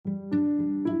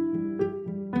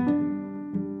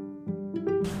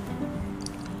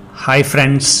Hi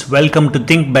friends, welcome to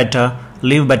Think Better,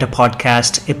 Live Better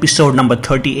podcast, episode number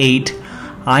 38.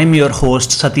 I'm your host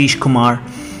Satish Kumar.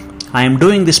 I am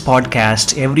doing this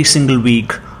podcast every single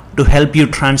week to help you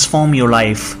transform your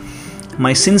life.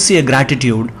 My sincere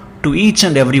gratitude to each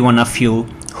and every one of you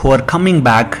who are coming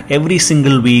back every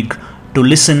single week to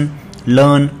listen,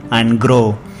 learn and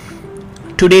grow.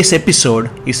 Today's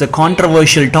episode is a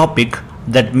controversial topic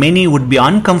that many would be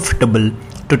uncomfortable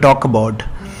to talk about.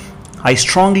 I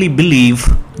strongly believe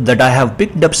that I have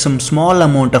picked up some small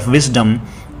amount of wisdom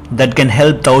that can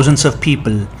help thousands of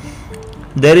people.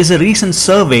 There is a recent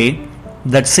survey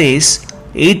that says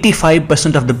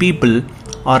 85% of the people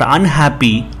are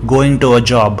unhappy going to a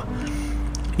job.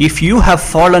 If you have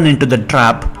fallen into the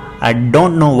trap and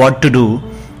don't know what to do,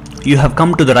 you have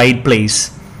come to the right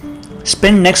place.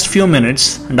 Spend next few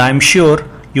minutes and I am sure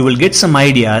you will get some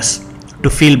ideas to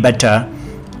feel better,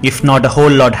 if not a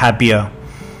whole lot happier.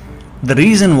 The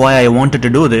reason why I wanted to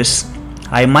do this,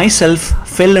 I myself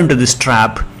fell into this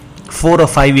trap 4 or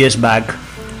 5 years back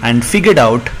and figured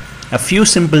out a few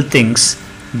simple things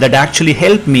that actually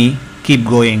helped me keep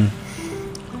going.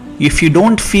 If you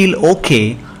don't feel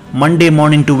okay Monday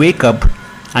morning to wake up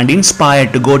and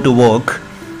inspired to go to work,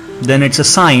 then it's a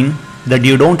sign that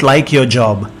you don't like your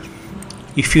job.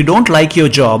 If you don't like your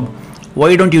job,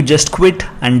 why don't you just quit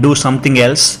and do something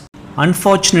else?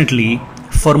 Unfortunately,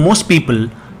 for most people,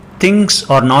 things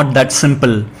are not that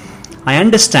simple. I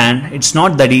understand it's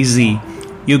not that easy.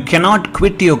 You cannot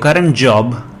quit your current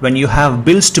job when you have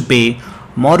bills to pay,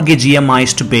 mortgage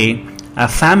EMIs to pay, a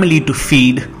family to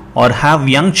feed, or have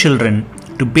young children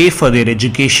to pay for their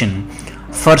education.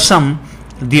 For some,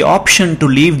 the option to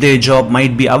leave their job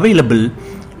might be available,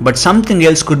 but something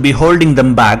else could be holding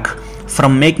them back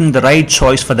from making the right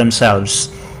choice for themselves.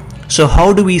 So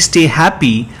how do we stay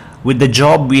happy with the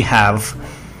job we have?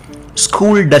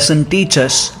 School doesn't teach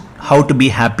us how to be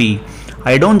happy.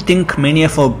 I don't think many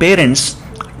of our parents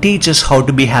teach us how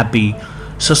to be happy.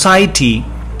 Society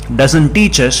doesn't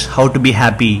teach us how to be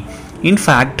happy. In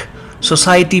fact,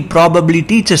 society probably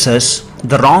teaches us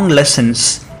the wrong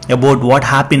lessons about what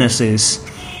happiness is.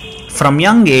 From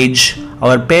young age,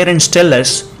 our parents tell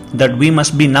us that we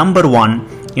must be number one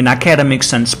in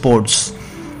academics and sports.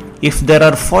 If there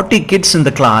are 40 kids in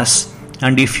the class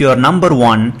and if you are number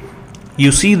one,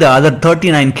 you see the other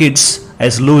 39 kids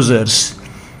as losers.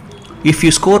 If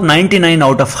you score 99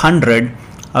 out of 100,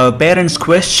 our parents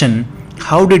question,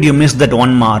 how did you miss that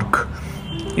one mark?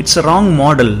 It's a wrong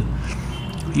model.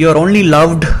 You are only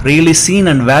loved, really seen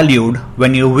and valued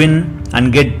when you win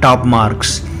and get top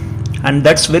marks. And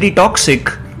that's very toxic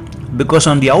because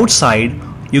on the outside,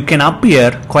 you can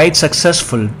appear quite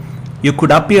successful. You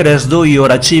could appear as though you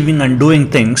are achieving and doing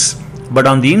things, but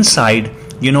on the inside,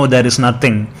 you know there is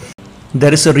nothing.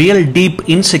 There is a real deep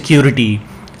insecurity.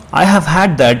 I have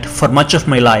had that for much of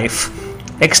my life.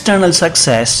 External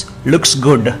success looks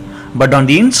good, but on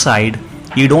the inside,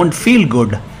 you don't feel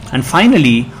good. And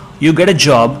finally, you get a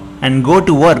job and go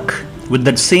to work with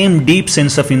that same deep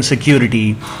sense of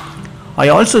insecurity. I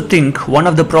also think one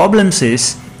of the problems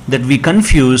is that we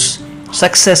confuse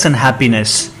success and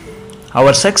happiness.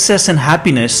 Our success and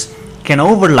happiness can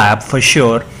overlap for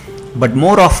sure, but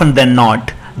more often than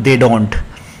not, they don't.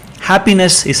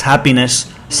 Happiness is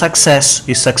happiness, success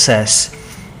is success.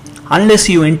 Unless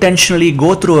you intentionally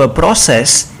go through a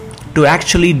process to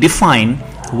actually define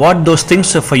what those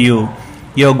things are for you,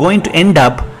 you're going to end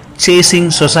up chasing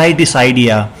society's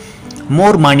idea.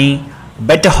 More money,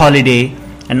 better holiday,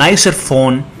 a nicer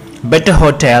phone, better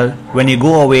hotel when you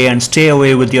go away and stay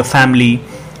away with your family.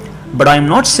 But I'm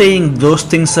not saying those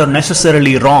things are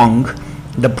necessarily wrong.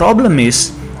 The problem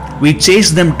is we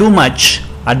chase them too much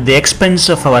at the expense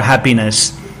of our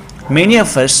happiness. Many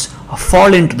of us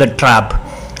fall into the trap.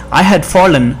 I had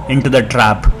fallen into the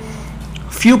trap.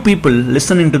 Few people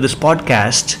listening to this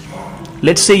podcast,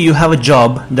 let's say you have a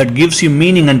job that gives you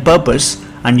meaning and purpose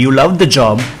and you love the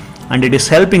job and it is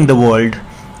helping the world.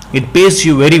 It pays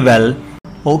you very well.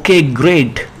 Okay,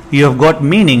 great, you have got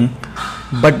meaning,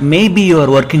 but maybe you are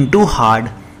working too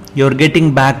hard. You are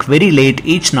getting back very late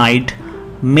each night.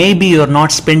 Maybe you are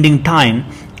not spending time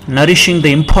nourishing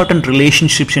the important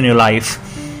relationships in your life.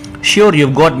 Sure,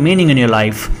 you've got meaning in your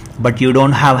life, but you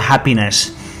don't have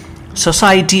happiness.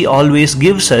 Society always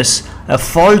gives us a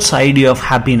false idea of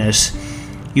happiness.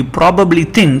 You probably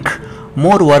think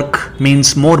more work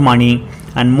means more money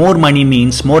and more money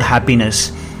means more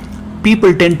happiness.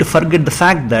 People tend to forget the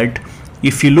fact that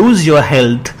if you lose your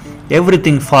health,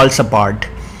 everything falls apart.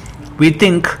 We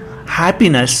think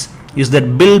happiness is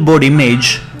that billboard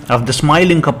image of the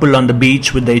smiling couple on the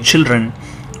beach with their children,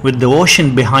 with the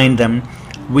ocean behind them.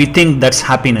 We think that's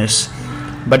happiness.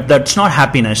 but that's not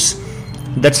happiness.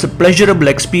 That's a pleasurable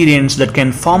experience that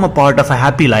can form a part of a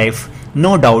happy life,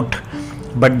 no doubt,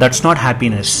 but that's not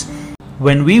happiness.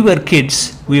 When we were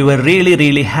kids, we were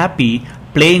really happy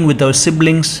playing with our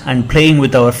siblings and playing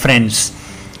with our friends.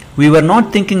 We were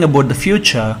not thinking about the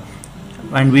future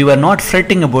and we were not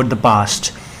fretting about the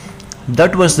past.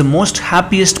 That was the most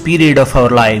happiest period of our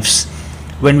lives.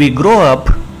 When we grow up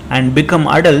and become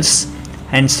adults,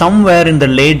 and somewhere in the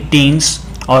late teens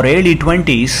or early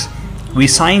 20s, we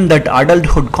sign that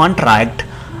adulthood contract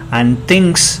and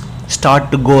things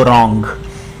start to go wrong.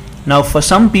 Now, for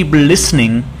some people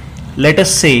listening, let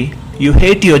us say you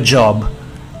hate your job.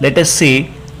 Let us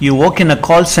say you work in a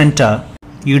call center.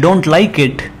 You don't like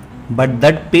it, but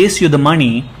that pays you the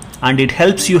money and it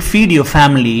helps you feed your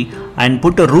family and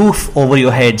put a roof over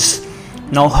your heads.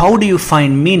 Now, how do you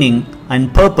find meaning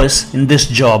and purpose in this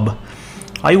job?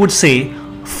 I would say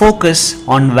focus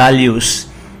on values.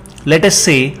 Let us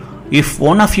say if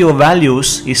one of your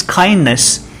values is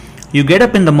kindness, you get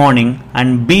up in the morning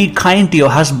and be kind to your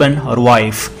husband or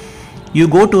wife. You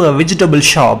go to a vegetable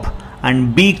shop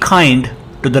and be kind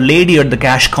to the lady at the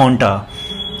cash counter.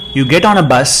 You get on a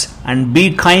bus and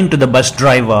be kind to the bus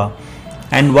driver.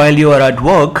 And while you are at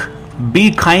work,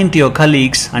 be kind to your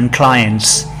colleagues and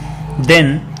clients.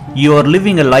 Then you are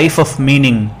living a life of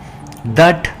meaning.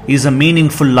 That is a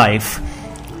meaningful life.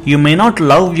 You may not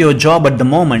love your job at the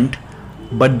moment,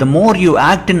 but the more you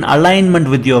act in alignment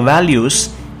with your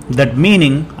values, that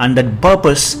meaning and that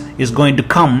purpose is going to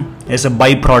come as a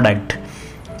byproduct.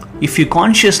 If you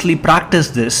consciously practice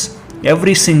this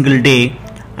every single day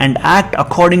and act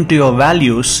according to your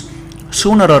values,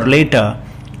 sooner or later,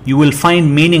 you will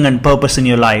find meaning and purpose in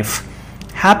your life.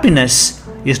 Happiness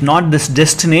is not this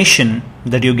destination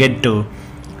that you get to.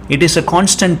 It is a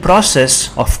constant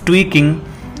process of tweaking,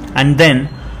 and then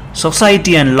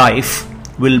society and life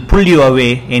will pull you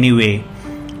away anyway.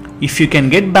 If you can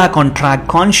get back on track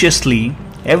consciously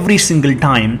every single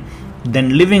time,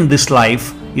 then living this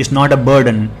life is not a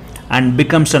burden and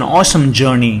becomes an awesome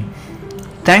journey.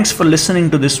 Thanks for listening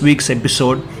to this week's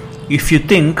episode. If you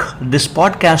think this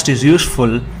podcast is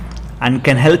useful and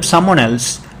can help someone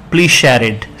else, please share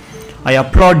it. I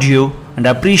applaud you and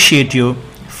appreciate you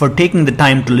for taking the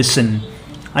time to listen.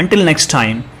 Until next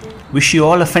time, wish you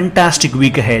all a fantastic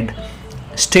week ahead.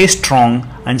 Stay strong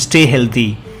and stay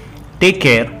healthy. Take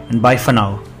care and bye for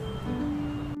now.